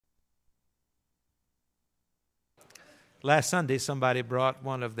Last Sunday, somebody brought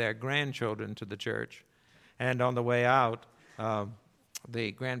one of their grandchildren to the church, and on the way out,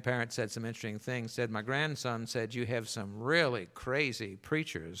 the grandparent said some interesting things. Said, my grandson said, you have some really crazy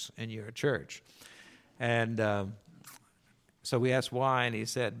preachers in your church. And so we asked why, and he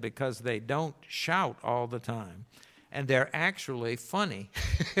said, because they don't shout all the time, and they're actually funny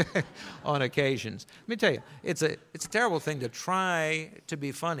on occasions. Let me tell you, it's a terrible thing to try to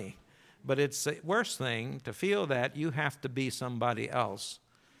be funny, but it's a worse thing to feel that you have to be somebody else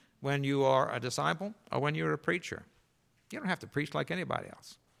when you are a disciple or when you're a preacher. You don't have to preach like anybody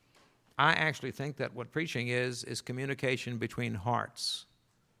else. I actually think that what preaching is communication between hearts.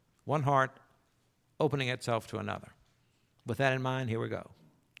 One heart opening itself to another. With that in mind, here we go.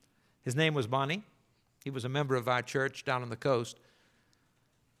 His name was Bonnie. He was a member of our church down on the coast.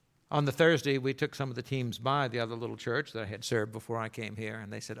 On the Thursday, we took some of the teams by the other little church that I had served before I came here,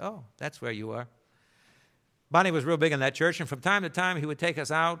 and they said, oh, that's where you are. Bonnie was real big in that church, and from time to time, he would take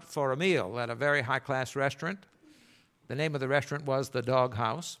us out for a meal at a very high-class restaurant. The name of the restaurant was the Dog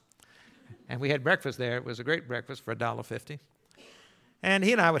House, and we had breakfast there. It was a great breakfast for $1.50. And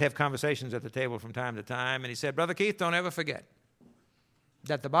he and I would have conversations at the table from time to time, and he said, Brother Keith, don't ever forget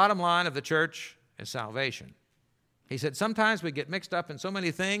that the bottom line of the church is salvation. He said, sometimes we get mixed up in so many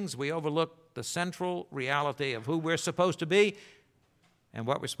things, we overlook the central reality of who we're supposed to be and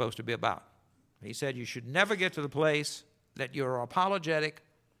what we're supposed to be about. He said, you should never get to the place that you're apologetic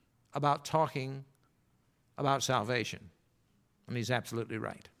about talking about salvation. And he's absolutely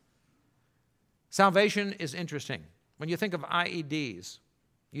right. Salvation is interesting. When you think of IEDs,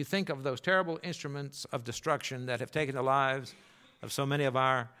 you think of those terrible instruments of destruction that have taken the lives of so many of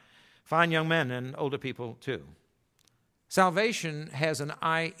our fine young men and older people too. Salvation has an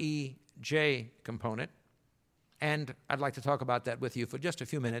IEJ component, and I'd like to talk about that with you for just a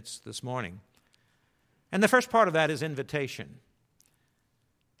few minutes this morning. And the first part of that is invitation.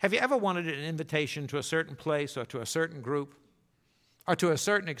 Have you ever wanted an invitation to a certain place or to a certain group or to a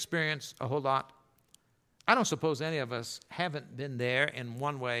certain experience a whole lot? I don't suppose any of us haven't been there in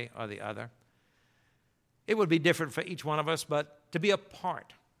one way or the other. It would be different for each one of us, but to be a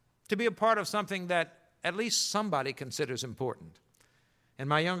part of something that at least somebody considers important. In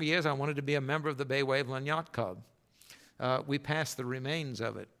my younger years, I wanted to be a member of the Bay Waveland Yacht Club. We passed the remains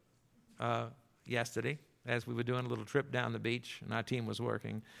of it yesterday as we were doing a little trip down the beach, and our team was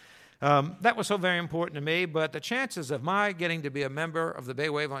working. That was so very important to me, but the chances of my getting to be a member of the Bay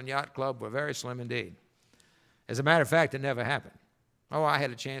Waveland Yacht Club were very slim indeed. As a matter of fact, it never happened. Oh, I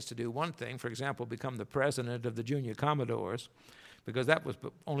had a chance to do one thing, for example, become the president of the Junior Commodores, because that was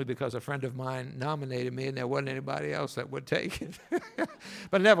only because a friend of mine nominated me and there wasn't anybody else that would take it.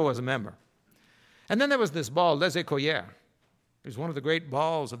 But I never was a member. And then there was this ball, Les Écoliers. It was one of the great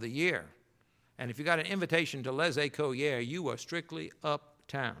balls of the year. And if you got an invitation to Les Écoliers, you were strictly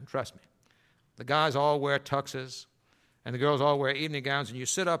uptown, trust me. The guys all wear tuxes, and the girls all wear evening gowns, and you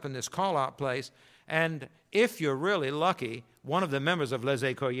sit up in this call-out place, and if you're really lucky, one of the members of Les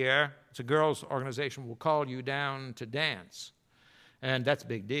Écoliers, it's a girls' organization, will call you down to dance. And that's a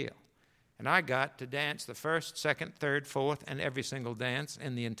big deal. And I got to dance the first, second, third, fourth, and every single dance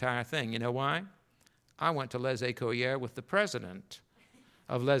in the entire thing. You know why? I went to Les Écoliers with the president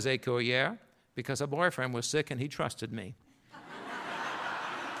of Les Écoliers because a boyfriend was sick and he trusted me.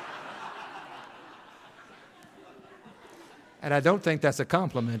 And I don't think that's a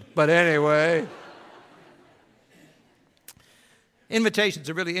compliment, but anyway. Invitations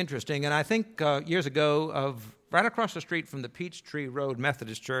are really interesting, and I think years ago, right across the street from the Peachtree Road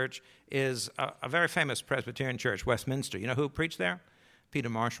Methodist Church is a very famous Presbyterian church, Westminster. You know who preached there? Peter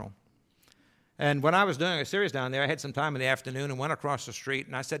Marshall. And when I was doing a series down there, I had some time in the afternoon and went across the street,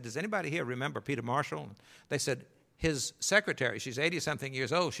 and I said, does anybody here remember Peter Marshall? They said, his secretary, she's 80-something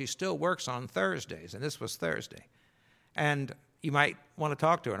years old, she still works on Thursdays, and this was Thursday. And you might want to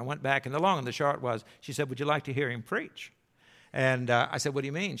talk to her. And I went back, and the long and the short was, she said, would you like to hear him preach? And I said, what do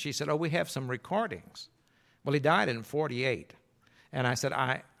you mean? She said, oh, we have some recordings. Well, he died in 1948. And I said,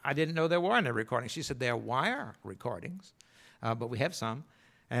 I didn't know there were any recordings. She said, there were recordings, but we have some.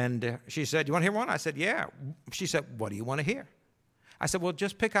 And she said, you want to hear one? I said, yeah. She said, what do you want to hear? I said, well,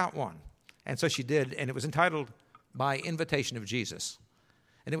 just pick out one. And so she did, and it was entitled By Invitation of Jesus.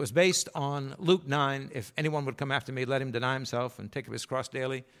 And it was based on Luke 9, if anyone would come after me, let him deny himself and take up his cross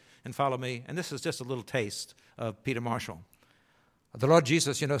daily and follow me. And this is just a little taste of Peter Marshall. The Lord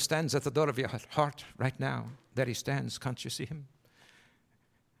Jesus, stands at the door of your heart right now. There he stands. Can't you see him?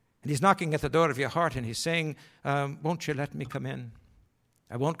 And he's knocking at the door of your heart, and he's saying, won't you let me come in?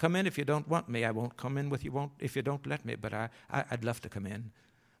 I won't come in if you don't want me. I won't come in with you if you don't let me, but I'd love to come in.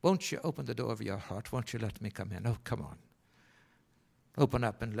 Won't you open the door of your heart? Won't you let me come in? Oh, come on. Open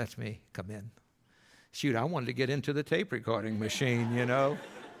up and let me come in. Shoot, I wanted to get into the tape recording machine, you know.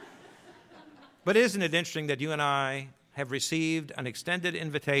 But isn't it interesting that you and I have received an extended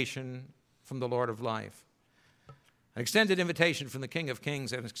invitation from the Lord of life? An extended invitation from the King of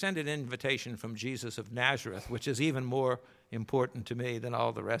Kings, an extended invitation from Jesus of Nazareth, which is even more important to me than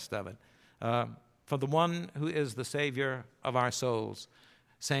all the rest of it. For the one who is the Savior of our souls,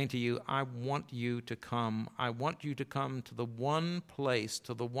 saying to you, I want you to come. I want you to come to the one place,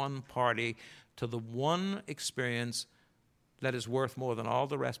 to the one party, to the one experience that is worth more than all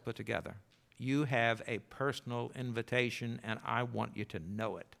the rest put together. You have a personal invitation, and I want you to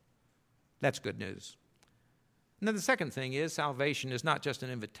know it. That's good news. And then the second thing is salvation is not just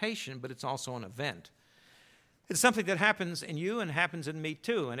an invitation, but it's also an event. It's something that happens in you and happens in me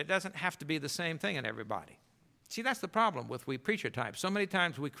too, and it doesn't have to be the same thing in everybody. See, that's the problem with we preacher types. So many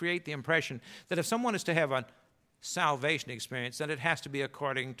times we create the impression that if someone is to have a salvation experience, then it has to be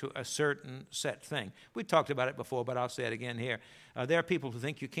according to a certain set thing. We talked about it before, but I'll say it again here. There are people who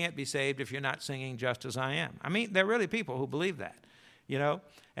think you can't be saved if you're not singing Just As I Am. I mean, there are really people who believe that, you know.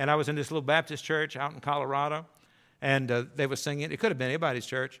 And I was in this little Baptist church out in Colorado, and they were singing. It could have been anybody's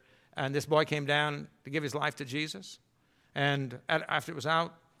church. And this boy came down to give his life to Jesus. And after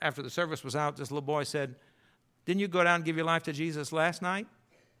the service was out, this little boy said, didn't you go down and give your life to Jesus last night?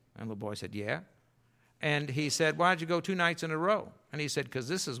 And the little boy said, yeah. And he said, why did you go 2 nights in a row? And he said, because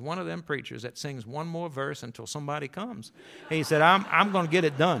this is one of them preachers that sings one more verse until somebody comes. And he said, I'm going to get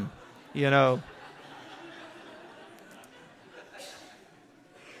it done, you know.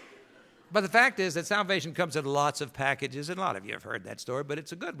 But the fact is that salvation comes in lots of packages, and a lot of you have heard that story, but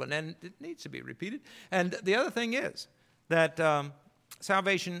it's a good one, and it needs to be repeated. And the other thing is that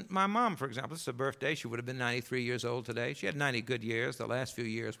salvation, my mom, for example, this is her birthday. She would have been 93 years old today. She had 90 good years. The last few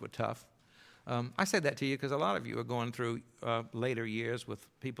years were tough. I say that to you because a lot of you are going through later years with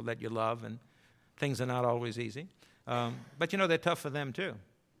people that you love, and things are not always easy. But, you know, they're tough for them, too,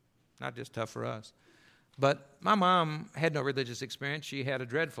 not just tough for us. But my mom had no religious experience. She had a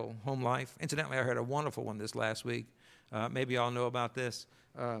dreadful home life. Incidentally, I heard a wonderful one this last week. Maybe you all know about this.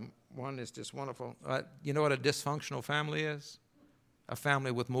 One is just wonderful. You know what a dysfunctional family is? A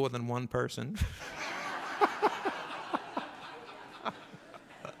family with more than one person.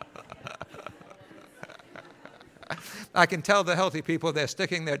 I can tell the healthy people, they're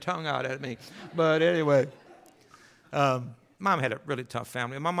sticking their tongue out at me. But anyway, Mom had a really tough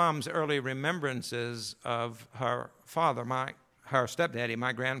family. My mom's early remembrances of her father, her stepdaddy,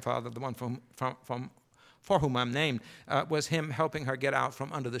 my grandfather, the one for whom I'm named, was him helping her get out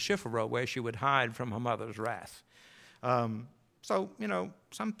from under the shifer row where she would hide from her mother's wrath. So, you know,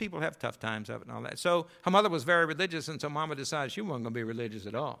 some people have tough times of it and all that. So her mother was very religious, and so Mama decided she wasn't going to be religious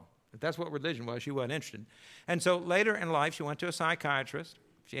at all. If that's what religion was, she wasn't interested. And so later in life, she went to a psychiatrist.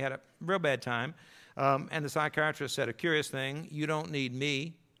 She had a real bad time. And the psychiatrist said a curious thing, you don't need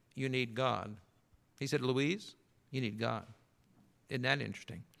me, you need God. He said, Louise, you need God. Isn't that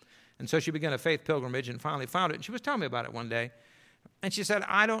interesting? And so she began a faith pilgrimage and finally found it. And she was telling me about it one day. And she said,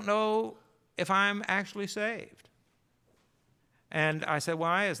 I don't know if I'm actually saved. And I said,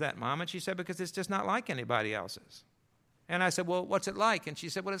 why is that, Mom? And she said, because it's just not like anybody else's. And I said, well, what's it like? And she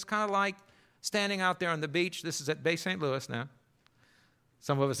said, well, it's kind of like standing out there on the beach. This is at Bay St. Louis now.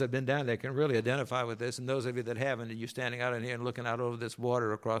 Some of us have been down there can really identify with this, and those of you that haven't, and you're standing out in here and looking out over this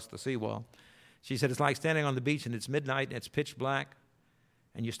water across the seawall. She said it's like standing on the beach, and it's midnight, and it's pitch black,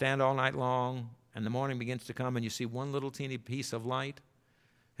 and you stand all night long, and the morning begins to come, and you see one little teeny piece of light,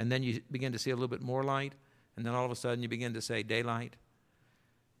 and then you begin to see a little bit more light, and then all of a sudden you begin to say daylight,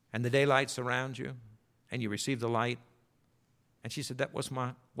 and the daylight surrounds you, and you receive the light. And she said that was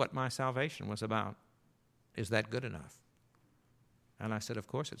what my salvation was about. Is that good enough? And I said, of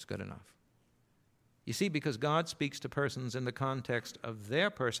course it's good enough. You see, because God speaks to persons in the context of their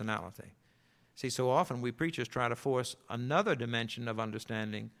personality. See, so often we preachers try to force another dimension of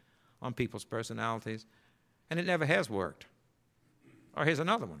understanding on people's personalities, and it never has worked. Or here's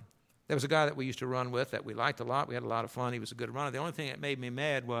another one. There was a guy that we used to run with that we liked a lot. We had a lot of fun. He was a good runner. The only thing that made me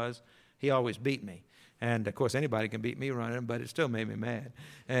mad was he always beat me. And, of course, anybody can beat me running, but it still made me mad.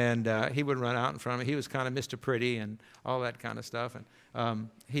 And he would run out in front of me. He was kind of Mr. Pretty and all that kind of stuff. And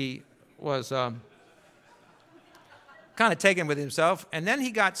he was kind of taken with himself. And then he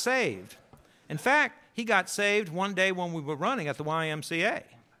got saved. In fact, he got saved one day when we were running at the YMCA.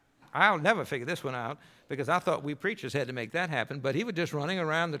 I'll never figure this one out because I thought we preachers had to make that happen. But he was just running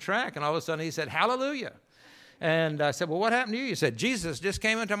around the track, and all of a sudden he said, hallelujah. And I said, well, what happened to you? He said, Jesus just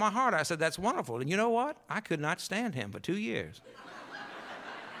came into my heart. I said, that's wonderful. And you know what? I could not stand him for 2 years.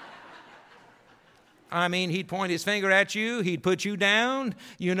 I mean, he'd point his finger at you. He'd put you down.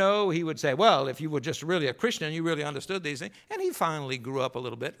 You know, he would say, well, if you were just really a Christian and you really understood these things. And he finally grew up a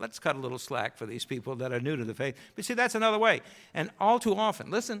little bit. Let's cut a little slack for these people that are new to the faith. But see, that's another way. And all too often,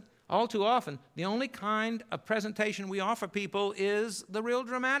 listen, all too often, the only kind of presentation we offer people is the real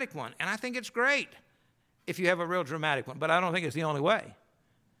dramatic one. And I think it's great if you have a real dramatic one. But I don't think it's the only way.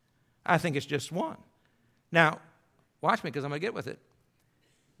 I think it's just one. Now, watch me because I'm going to get with it.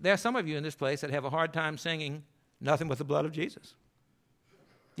 There are some of you in this place that have a hard time singing Nothing But the Blood of Jesus.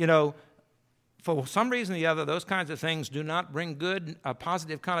 You know, for some reason or the other, those kinds of things do not bring good,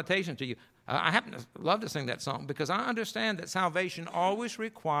 positive connotation to you. I happen to love to sing that song because I understand that salvation always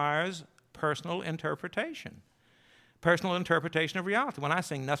requires personal interpretation. Personal interpretation of reality. When I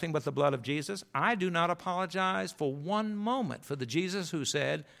sing Nothing But the Blood of Jesus, I do not apologize for one moment for the Jesus who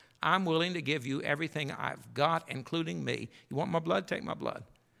said, I'm willing to give you everything I've got, including me. You want my blood? Take my blood.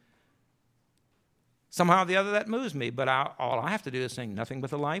 Somehow or the other, that moves me, but all I have to do is sing Nothing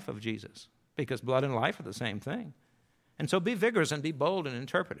But the Life of Jesus, because blood and life are the same thing. And so be vigorous and be bold and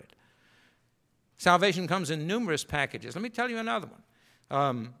interpret it. Salvation comes in numerous packages. Let me tell you another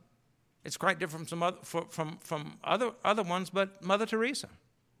one. It's quite different from other ones, but Mother Teresa.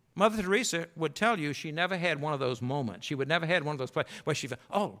 Mother Teresa would tell you she never had one of those moments. She would never had one of those places where she felt,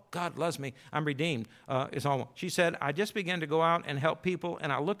 oh, God loves me, I'm redeemed. It's all. She said, I just began to go out and help people,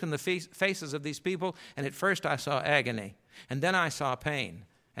 and I looked in the faces of these people, and at first I saw agony, and then I saw pain,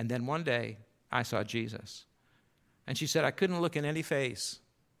 and then one day I saw Jesus. And she said, I couldn't look in any face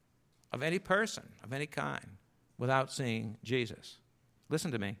of any person of any kind without seeing Jesus.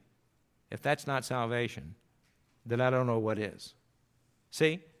 Listen to me. If that's not salvation, then I don't know what is.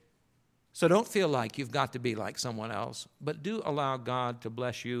 See? So don't feel like you've got to be like someone else, but do allow God to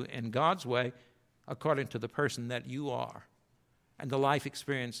bless you in God's way according to the person that you are and the life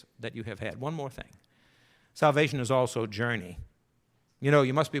experience that you have had. One more thing. Salvation is also a journey. You know,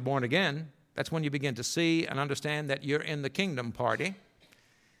 you must be born again. That's when you begin to see and understand that you're in the kingdom party,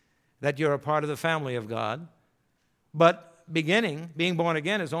 that you're a part of the family of God. But being born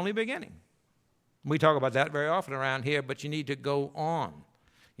again is only beginning. We talk about that very often around here, but you need to go on.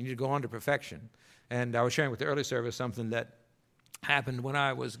 You need to go on to perfection. And I was sharing with the early service something that happened when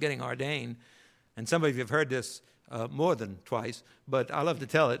I was getting ordained. And some of you have heard this more than twice, but I love to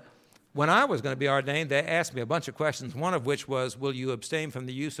tell it. When I was going to be ordained, they asked me a bunch of questions, one of which was, will you abstain from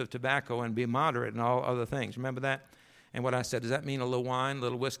the use of tobacco and be moderate and all other things? Remember that? And what I said, does that mean a little wine, a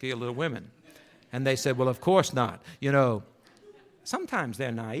little whiskey, a little women? And they said, well, of course not. You know, sometimes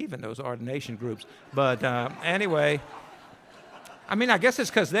they're naive in those ordination groups. But anyway... I mean, I guess it's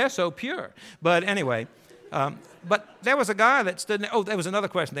because they're so pure. But anyway, but there was a guy that stood, there was another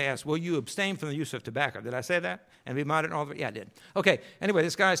question they asked, will you abstain from the use of tobacco? Did I say that? And be moderate and all that? Yeah, I did. Okay, anyway,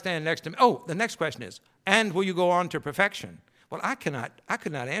 this guy's standing next to me. Oh, the next question is, and will you go on to perfection? Well, I could not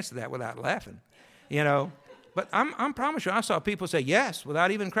answer that without laughing, you know. But I promise you, I saw people say yes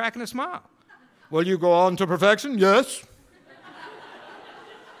without even cracking a smile. Will you go on to perfection? Yes.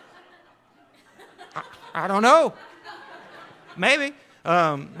 I don't know. Maybe.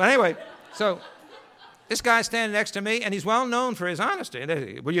 But anyway, so this guy's standing next to me, and he's well known for his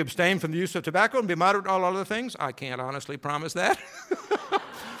honesty. Will you abstain from the use of tobacco and be moderate in all other things? I can't honestly promise that.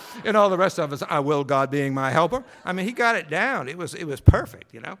 And all the rest of us, I will, God being my helper. I mean, he got it down. It was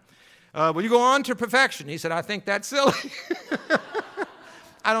perfect, you know. Will you go on to perfection? He said, I think that's silly.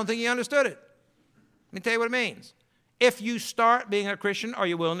 I don't think he understood it. Let me tell you what it means. If you start being a Christian, are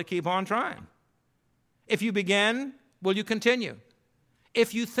you willing to keep on trying? If you begin, will you continue?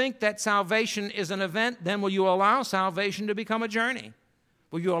 If you think that salvation is an event, then will you allow salvation to become a journey?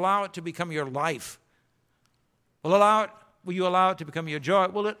 Will you allow it to become your life? Will you allow it to become your joy?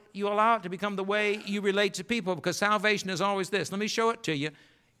 Will you allow it to become the way you relate to people? Because salvation is always this. Let me show it to you,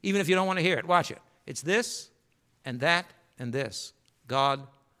 even if you don't want to hear it. Watch it. It's this and that and this. God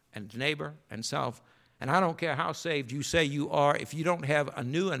and neighbor and self. And I don't care how saved you say you are, if you don't have a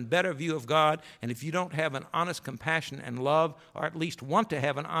new and better view of God, and if you don't have an honest compassion and love, or at least want to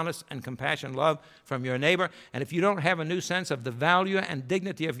have an honest and compassion and love from your neighbor, and if you don't have a new sense of the value and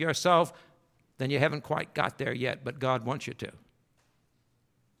dignity of yourself, then you haven't quite got there yet, but God wants you to.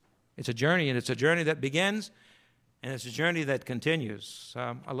 It's a journey, and it's a journey that begins, and it's a journey that continues.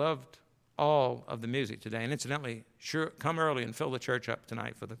 I loved all of the music today, and incidentally, sure, come early and fill the church up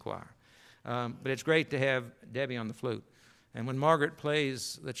tonight for the choir. But it's great to have Debbie on the flute. And when Margaret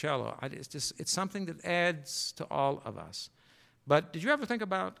plays the cello, it's something that adds to all of us. But did you ever think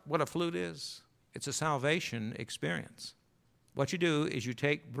about what a flute is? It's a salvation experience. What you do is you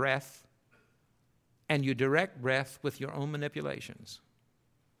take breath and you direct breath with your own manipulations.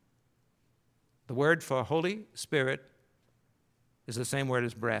 The word for Holy Spirit is the same word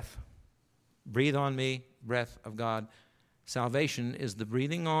as breath. Breathe on me, breath of God. Salvation is the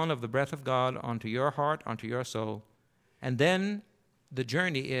breathing on of the breath of God onto your heart, onto your soul. And then the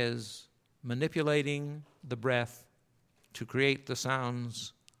journey is manipulating the breath to create the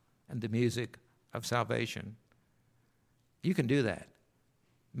sounds and the music of salvation. You can do that.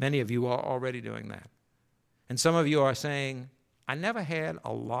 Many of you are already doing that. And some of you are saying, I never had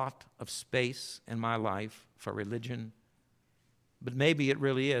a lot of space in my life for religion, but maybe it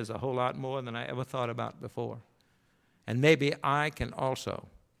really is a whole lot more than I ever thought about before. And maybe I can also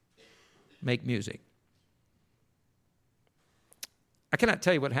make music. I cannot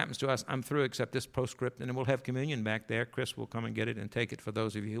tell you what happens to us. I'm through except this postscript, and then we'll have communion back there. Chris will come and get it and take it for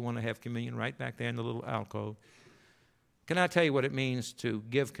those of you who want to have communion right back there in the little alcove. Can I tell you what it means to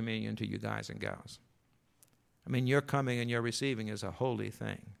give communion to you guys and gals? I mean, your coming and your receiving is a holy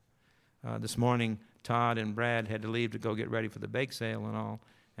thing. This morning, Todd and Brad had to leave to go get ready for the bake sale and all.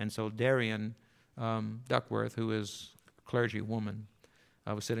 And so Darian Duckworth, who is a clergy woman,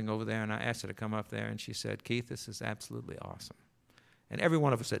 was sitting over there, and I asked her to come up there, and she said, Keith, this is absolutely awesome. And every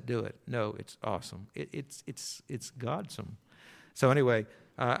one of us that do it, no, it's awesome. It's Godsome. So anyway,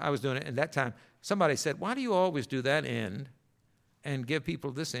 I was doing it, and that time, somebody said, why do you always do that end and give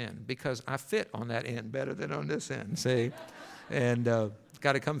people this end? Because I fit on that end better than on this end, see? And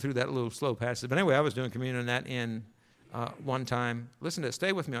got to come through that little slow passage. But anyway, I was doing communion on that end one time. Listen to this.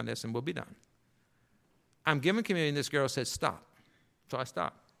 Stay with me on this, and we'll be done. I'm giving communion. This girl said, stop. So I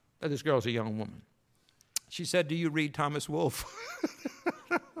stopped. This girl's a young woman. She said, do you read Thomas Wolfe?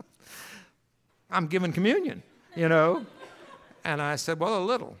 I'm giving communion, you know. And I said, well, a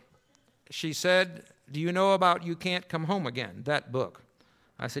little. She said, do you know about You Can't Come Home Again, that book?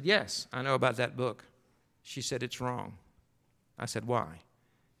 I said, yes, I know about that book. She said, it's wrong. I said, why?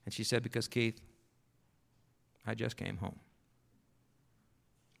 And she said, because, Keith, I just came home.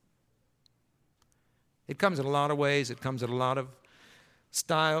 It comes in a lot of ways. It comes in a lot of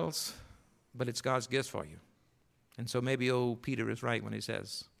styles, but it's God's gift for you. And so maybe old Peter is right when he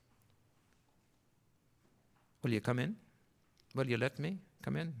says, will you come in? Will you let me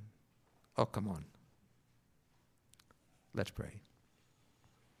come in? Oh, come on. Let's pray.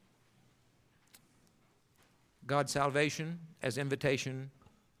 God's salvation as invitation,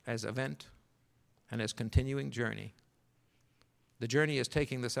 as event, and as continuing journey. The journey is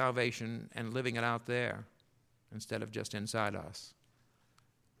taking the salvation and living it out there instead of just inside us.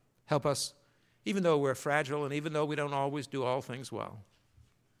 Help us, even though we're fragile and even though we don't always do all things well,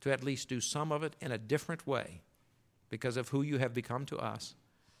 to at least do some of it in a different way because of who you have become to us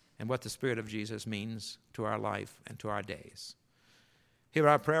and what the Spirit of Jesus means to our life and to our days. Hear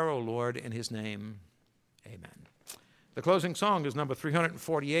our prayer, O Lord, in His name. Amen. The closing song is number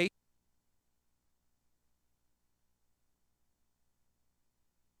 348.